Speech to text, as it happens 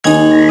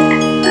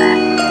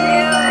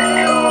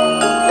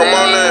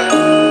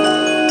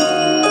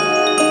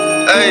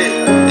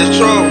it's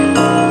trouble.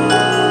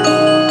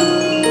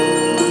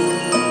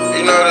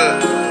 You know that.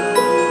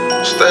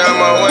 Stay out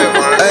my way,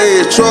 man.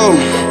 Hey, it's trouble.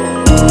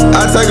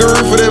 I take a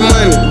rip for that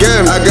money,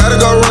 damn. I gotta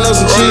go run up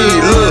some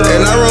cheese, look.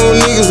 And I run with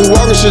niggas who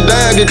walking shit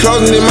down, get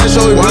close and they make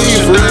sure it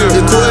bleed for real.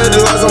 Get 2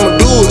 headed lights, I'ma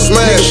do it,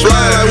 smash. Fly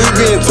like we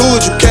be into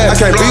it, you cat. I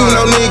can't be with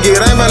no nigga,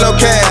 it ain't about no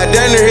cat. I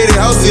down there hit it,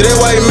 house, see that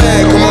why he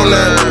mad, come on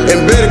now.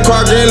 Embedded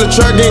Crocker in the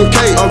truck getting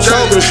cake. I'm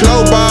choking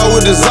snowball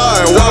with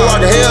desire. And white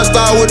rockin'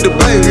 hairstyle with the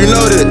baby, you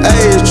know that,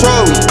 ayy, it's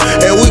trouble.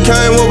 And we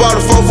came up out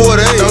the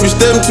 448. Don't be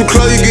stepping too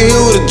close, you get hit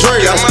with a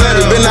Drake. I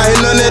started, been out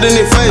here, nothing in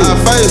their face. I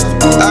faced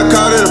it, I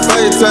caught it a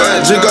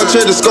FaceTime. Just go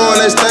check the score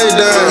and they stay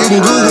down. You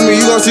can Google me,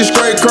 you gon' see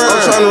straight crime.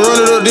 I'm tryna run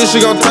it up, this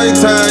shit gon' take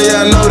time.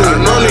 Yeah, I know that.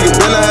 No nigga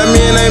been out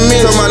me and ain't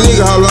miss. Tell my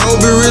nigga how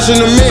long be rich in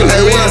a minute.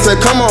 Hey, when I say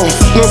come on,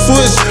 no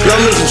switch. Y'all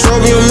missing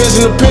trophy, I'm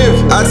missing the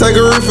pimp. I take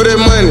a rip for that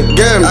money,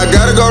 gamble. I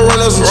gotta go run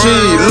up some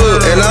cheese,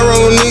 look. And I run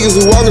with niggas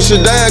who walking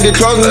shit down, get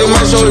close and they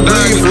make sure they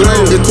bleed for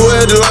real. Get 2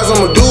 headed lights,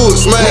 I'ma do it,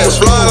 smash.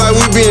 Fly like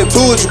we be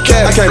into it, you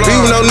cat. I can't be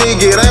with no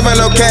nigga, it ain't about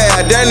no cat.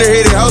 I down there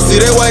hit it, house,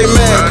 see that why he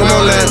mad. Come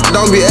on now,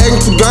 don't be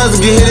acting too guns to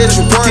get hit at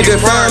you prank. That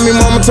find me,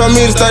 mama told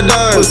me to start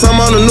dying. Put some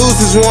on the news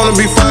if you wanna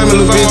be famous,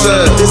 little bitch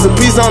ass. It's a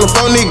piece on the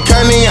phone, nigga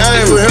can't even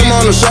aim. Put him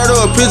on the shirt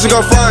or a picture,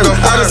 gon' find me.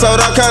 I done sold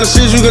all kind of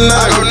shit you can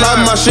knock.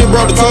 Poppin' my shit,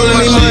 brought the toilet,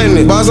 need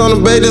money. Boss on the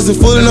bait, this is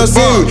full enough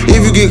see me.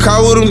 If you get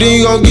caught with him, then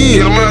you gon'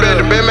 get it. Get him up at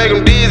the bed, make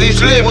him dizzy,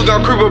 slip. We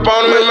gon' creep up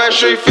on him and make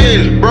sure he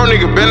feel it. Bro,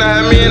 nigga been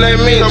out me and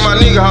ain't me. Tell my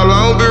nigga how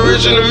long be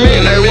rich in a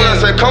minute. Hey, when I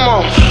say come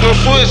on, no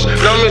switch.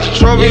 Don't mention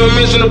trouble, you don't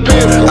mention the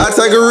pimp. I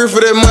take a rip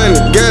for that money,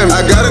 gamble.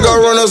 I gotta go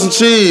run up some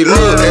cheese,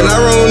 look. And I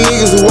run with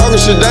niggas who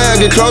walking shit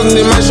down, get close and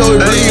they make sure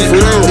it bleed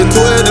for real. Get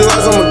 2 headed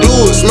lights, I'ma do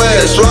it,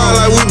 smash. Fly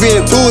like we be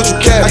into it, you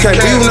cat. I can't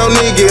be with no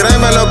nigga, it ain't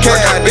about no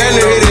cat. I down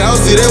there hit it,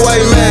 house, see that why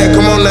he mad,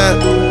 come on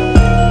now.